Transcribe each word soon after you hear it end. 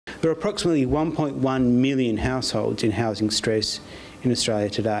There are approximately 1.1 million households in housing stress in Australia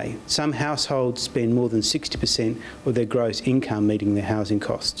today. Some households spend more than 60% of their gross income meeting their housing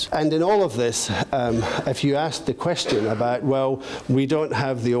costs. And in all of this, if you ask the question about, well, we don't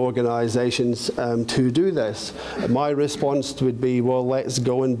have the organisations to do this, my response would be, well, let's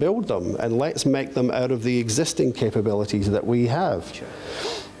go and build them and let's make them out of the existing capabilities that we have. Sure.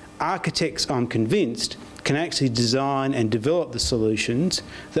 Architects, I'm convinced, can actually design and develop the solutions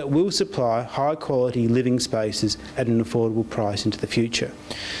that will supply high-quality living spaces at an affordable price into the future.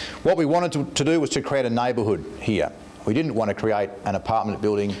 What we wanted to do was to create a neighbourhood here. We didn't want to create an apartment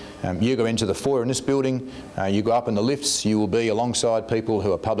building. You go into the foyer in this building, you go up in the lifts, you will be alongside people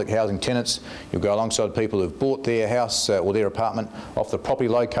who are public housing tenants. You'll go alongside people who've bought their house or their apartment off the property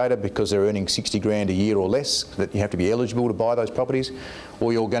locator because they're earning 60 grand a year or less, that you have to be eligible to buy those properties.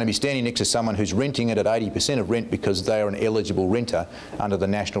 Or you're going to be standing next to someone who's renting it at 80% of rent because they are an eligible renter under the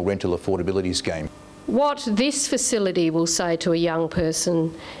National Rental Affordability Scheme. What this facility will say to a young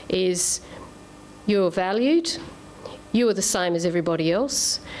person is, you're valued, you are the same as everybody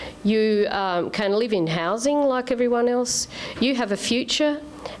else, you can live in housing like everyone else, you have a future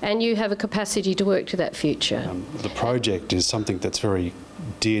and you have a capacity to work to that future. The project is something that's very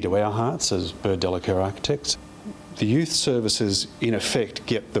dear to our hearts as Bird Delacour Architects. The youth services, in effect,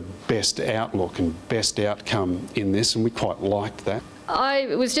 get the best outlook and best outcome in this, and we quite liked that.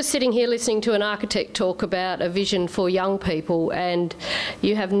 I was just sitting here listening to an architect talk about a vision for young people, and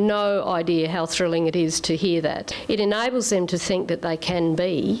you have no idea how thrilling it is to hear that. It enables them to think that they can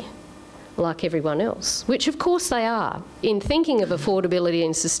be like everyone else, which of course they are. In thinking of affordability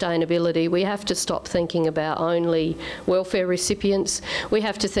and sustainability, we have to stop thinking about only welfare recipients. We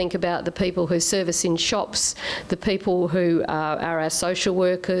have to think about the people who service in shops, the people who are our social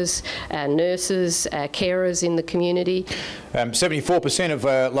workers, our nurses, our carers in the community. 74%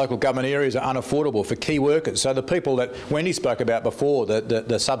 of local government areas are unaffordable for key workers. So the people that Wendy spoke about before,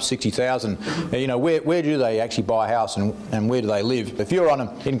 the sub 60,000, you know, where do they actually buy a house and where do they live? If you're on an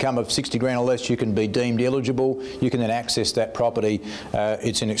income of 60 grand or less, you can be deemed eligible. You can then access that property.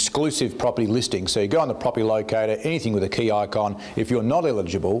 It's an exclusive property listing. So you go on the property locator, anything with a key icon. If you're not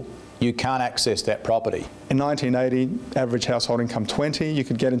eligible, you can't access that property. In 1980, average household income 20, you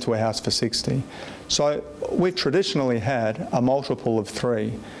could get into a house for 60. So we've traditionally had a multiple of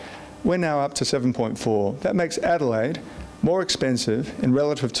 3. We're now up to 7.4. That makes Adelaide more expensive in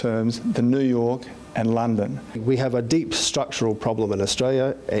relative terms than New York and London. We have a deep structural problem in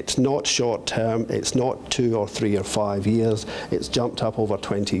Australia. It's not short term, it's not 2 or 3 or 5 years, it's jumped up over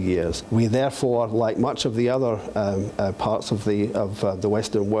 20 years. We therefore, like much of the other parts of the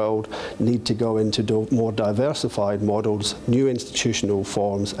Western world, need to go into more diversified models, new institutional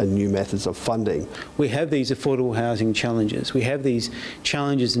forms and new methods of funding. We have these affordable housing challenges. We have these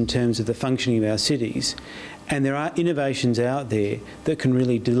challenges in terms of the functioning of our cities, and there are innovations out there that can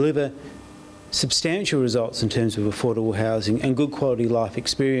really deliver substantial results in terms of affordable housing and good quality life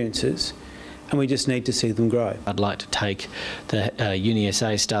experiences, and we just need to see them grow. I'd like to take the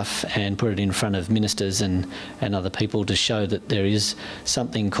UniSA stuff and put it in front of ministers and other people to show that there is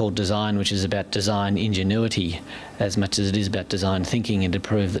something called design, which is about design ingenuity as much as it is about design thinking, and to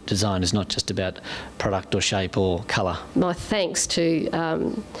prove that design is not just about product or shape or colour. My thanks to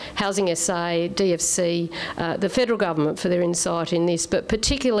Housing SA, DFC, the federal government for their insight in this, but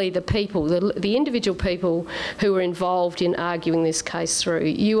particularly the people, the individual people who were involved in arguing this case through.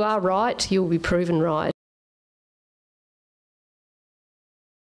 You are right, you'll be proven right.